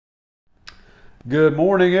Good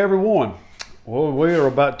morning, everyone. Well, we are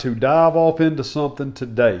about to dive off into something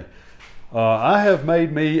today. I have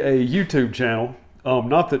made me a YouTube channel.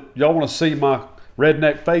 Not that y'all want to see my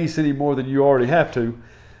redneck face any more than you already have to,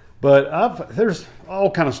 but there's all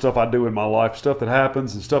kind of stuff I do in my life, stuff that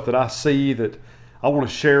happens and stuff that I see that I want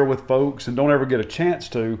to share with folks and don't ever get a chance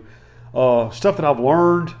to. Stuff that I've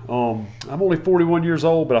learned. I'm only 41 years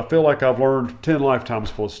old, but I feel like I've learned 10 lifetimes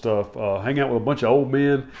full of stuff. Hang out with a bunch of old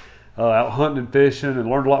men, out hunting and fishing, and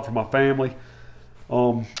learned a lot from my family.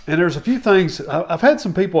 And there's a few things. I've had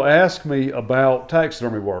some people ask me about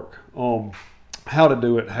taxidermy work, how to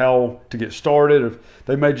do it, how to get started. If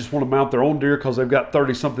they may just want to mount their own deer because they've got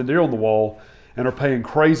 30-something deer on the wall and are paying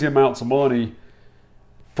crazy amounts of money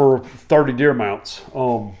for 30 deer mounts.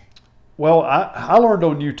 Well, I learned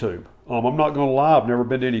on YouTube. I'm not going to lie, I've never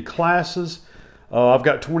been to any classes. I've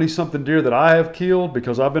got 20-something deer that I have killed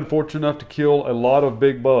because I've been fortunate enough to kill a lot of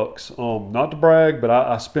big bucks. Not to brag, but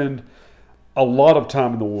I spend a lot of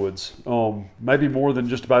time in the woods, maybe more than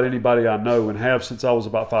just about anybody I know, and have since I was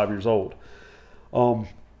about 5 years old.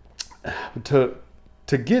 To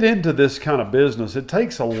get into this kind of business, it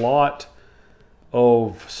takes a lot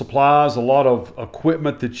of supplies, a lot of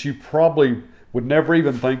equipment that you probably would never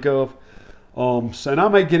even think of. And I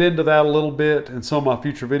may get into that a little bit in some of my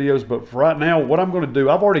future videos, but for right now, what I'm going to do,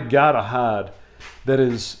 I've already got a hide that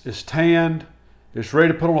is tanned. It's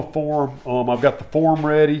ready to put on a form. I've got the form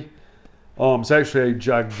ready. It's actually a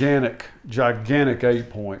gigantic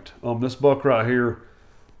 8-point. This buck right here,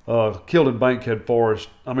 killed in Bankhead Forest.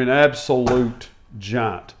 I mean, absolute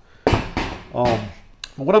giant.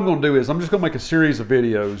 What I'm going to do is I'm just going to make a series of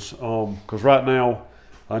videos because right now,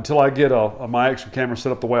 until I get my action camera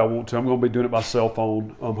set up the way I want to, I'm going to be doing it by cell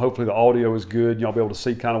phone. Hopefully the audio is good and y'all be able to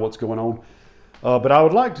see kind of what's going on. But I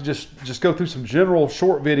would like to just go through some general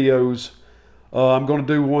short videos. I'm going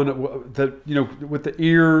to do one that, you know, with the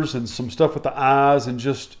ears and some stuff with the eyes and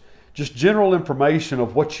just general information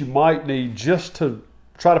of what you might need just to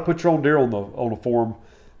try to put your own deer on the form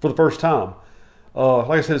for the first time. Like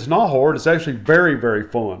I said, it's not hard. It's actually very, very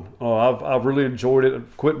fun. I've really enjoyed it. I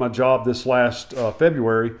quit my job this last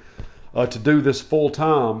February to do this full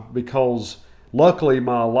time because luckily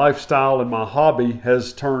my lifestyle and my hobby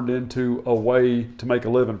has turned into a way to make a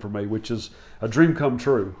living for me, which is a dream come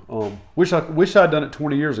true. Wish I'd done it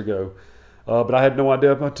 20 years ago, but I had no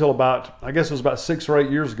idea until I guess it was about 6 or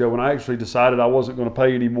 8 years ago when I actually decided I wasn't going to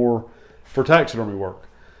pay any more for taxidermy work.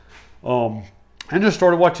 And just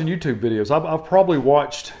started watching YouTube videos. I've probably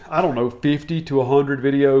watched, I don't know, 50 to 100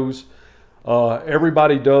 videos.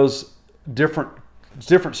 Everybody does different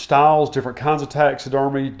styles, different kinds of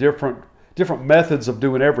taxidermy, different methods of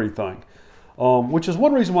doing everything. Which is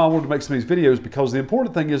one reason why I wanted to make some of these videos, because the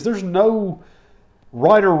important thing is there's no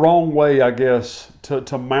right or wrong way, I guess,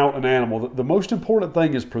 to mount an animal. The most important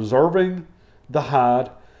thing is preserving the hide,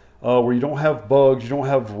 where you don't have bugs, you don't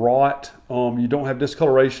have rot, you don't have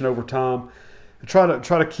discoloration over time. Try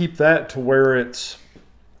to keep that to where it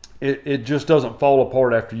just doesn't fall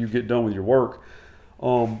apart after you get done with your work.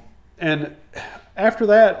 And after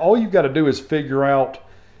that, all you've got to do is figure out,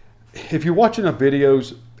 if you're watching the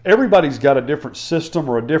videos, everybody's got a different system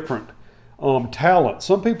or a different talent.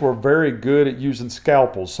 Some people are very good at using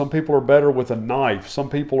scalpels. Some people are better with a knife. Some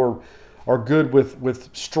people are good with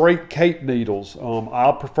straight cape needles.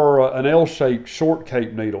 I prefer an L-shaped short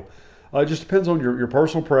cape needle. It just depends on your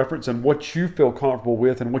personal preference and what you feel comfortable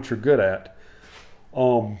with and what you're good at.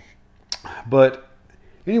 But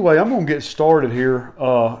anyway, I'm going to get started here.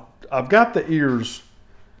 I've got the ears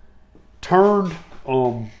turned,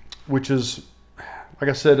 which is, like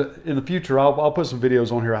I said, in the future, I'll put some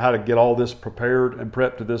videos on here how to get all this prepared and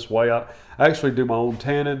prepped this way. I actually do my own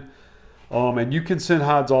tanning. And you can send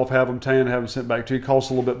hides off, have them tanned, have them sent back to you. It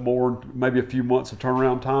costs a little bit more, maybe a few months of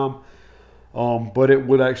turnaround time. But it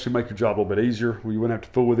would actually make your job a little bit easier. You wouldn't have to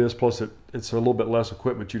fool with this. Plus, it's a little bit less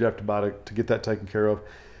equipment you'd have to buy to get that taken care of.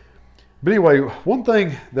 But anyway, one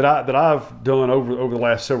thing that I've done over the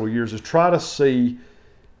last several years is try to see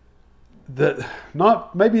that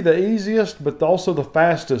not maybe the easiest, but also the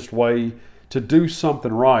fastest way to do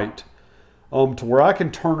something right, to where I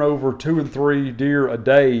can turn over 2 and 3 deer a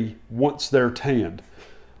day once they're tanned.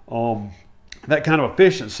 That kind of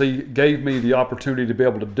efficiency gave me the opportunity to be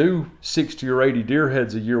able to do 60 or 80 deer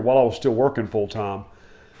heads a year while I was still working full time.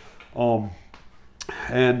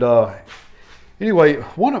 Anyway,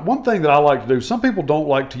 one thing that I like to do, some people don't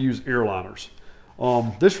like to use earliners.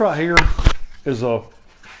 This right here is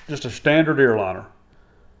just a standard earliner.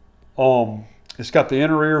 It's got the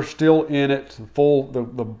inner ear still in it.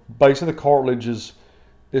 The base of the cartilage is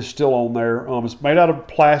still on there. It's made out of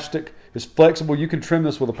plastic. It's flexible. You can trim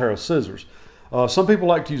this with a pair of scissors. Some people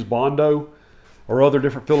like to use Bondo or other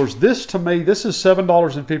different fillers. This, to me, this is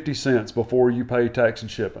 $7.50 before you pay tax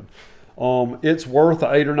and shipping. It's worth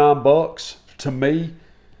 $8 or $9 to me.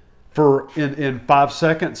 For in 5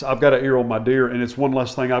 seconds, I've got an ear on my deer, and it's one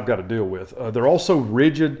less thing I've got to deal with. They're also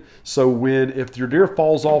rigid, so if your deer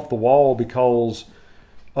falls off the wall because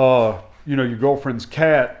your girlfriend's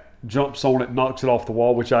cat jumps on it and knocks it off the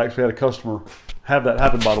wall, which I actually had a customer have that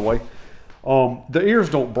happen, by the way. The ears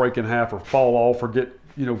don't break in half or fall off or get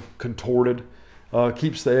contorted.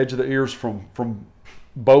 Keeps the edge of the ears from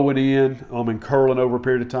bowing in and curling over a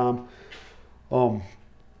period of time.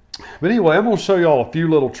 But anyway, I'm going to show you all a few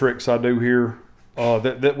little tricks I do here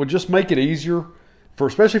that would just make it easier,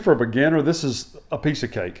 especially for a beginner. This is a piece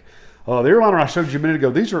of cake. The Earliner I showed you a minute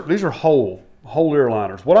ago, these are whole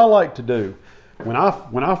Earliners. What I like to do when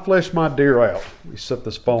I flesh my deer out, let me set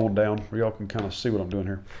this phone down where y'all can kind of see what I'm doing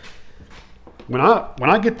here. When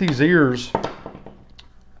I get these ears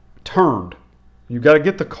turned, you've got to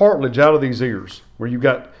get the cartilage out of these ears, where you've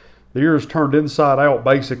got the ears turned inside out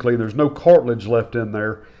basically. There's no cartilage left in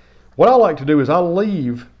there. What I like to do is I'll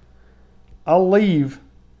leave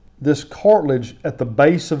this cartilage at the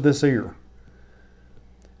base of this ear.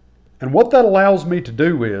 And what that allows me to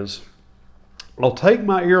do is I'll take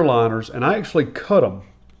my Earliners and I actually cut them.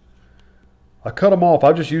 I cut them off.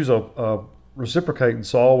 I just use a reciprocating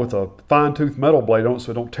saw with a fine-tooth metal blade on it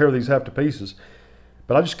so I don't tear these half to pieces.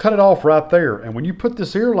 But I just cut it off right there. And when you put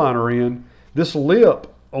this Earliner in, this lip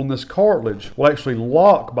on this cartilage will actually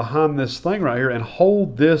lock behind this thing right here and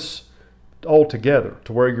hold this all together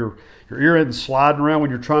to where your ear isn't sliding around when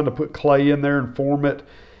you're trying to put clay in there and form it.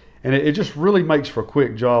 And it just really makes for a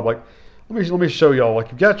quick job. Like let me show y'all. Like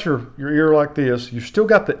you've got your ear like this. You've still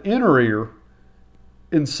got the inner ear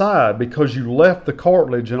inside because you left the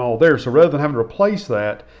cartilage and all there. So rather than having to replace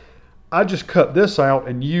that, I just cut this out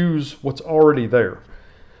and use what's already there.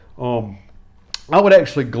 I would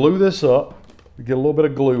actually glue this up. Get a little bit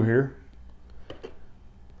of glue here.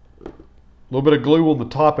 A little bit of glue on the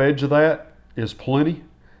top edge of that is plenty.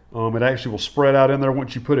 It actually will spread out in there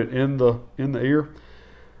once you put it in the ear.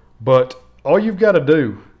 But all you've got to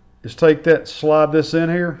do is take that, slide this in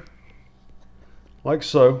here, like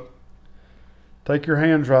so. Take your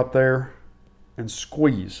hands right there and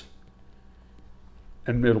squeeze.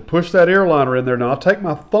 And it'll push that Earliner in there. Now I'll take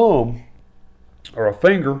my thumb or a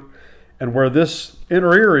finger, and where this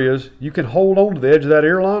inner ear is, you can hold on to the edge of that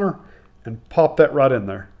Earliner and pop that right in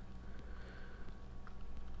there.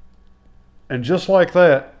 And just like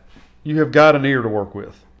that, you have got an ear to work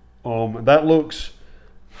with. That looks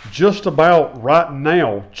just about right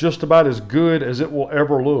now, just about as good as it will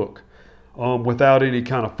ever look, without any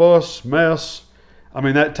kind of fuss, mess. I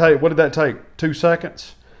mean, what did that take? 2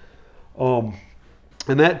 seconds? And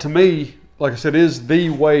that to me, like I said, is the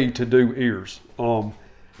way to do ears.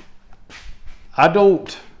 I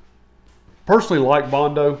don't personally like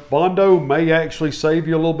Bondo. Bondo may actually save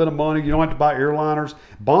you a little bit of money. You don't have to buy Earliners.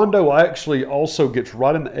 Bondo actually also gets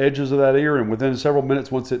right in the edges of that ear, and within several minutes,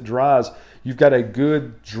 once it dries, you've got a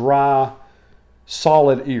good, dry,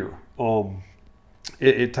 solid ear.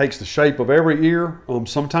 It takes the shape of every ear.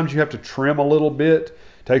 Sometimes you have to trim a little bit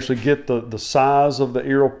to actually get the size of the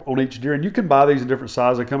ear on each deer. And you can buy these in different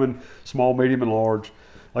sizes. They come in small, medium, and large.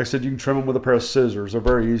 Like I said, you can trim them with a pair of scissors. They're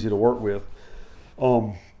very easy to work with.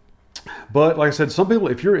 But like I said, some people,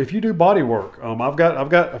 if you do body work, I've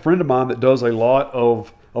got a friend of mine that does a lot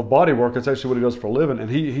of body work. That's actually what he does for a living, and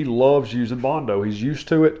he loves using Bondo. He's used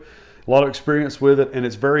to it, a lot of experience with it, and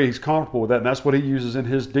he's comfortable with that. And that's what he uses in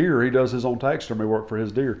his deer. He does his own taxidermy work for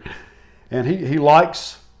his deer, and he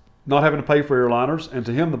likes not having to pay for Earliners. And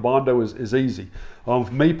to him, the Bondo is easy. For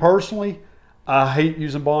me personally, I hate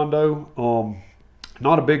using Bondo.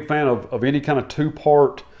 Not a big fan of any kind of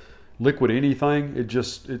 2-part liquid anything.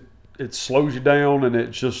 It slows you down, and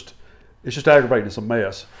it's just aggravating. It's a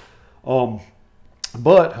mess.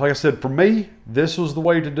 But like I said, for me, this was the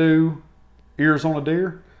way to do ears on a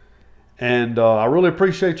deer. And I really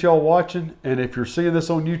appreciate y'all watching. And if you're seeing this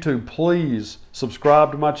on YouTube, please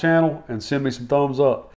subscribe to my channel and send me some thumbs up.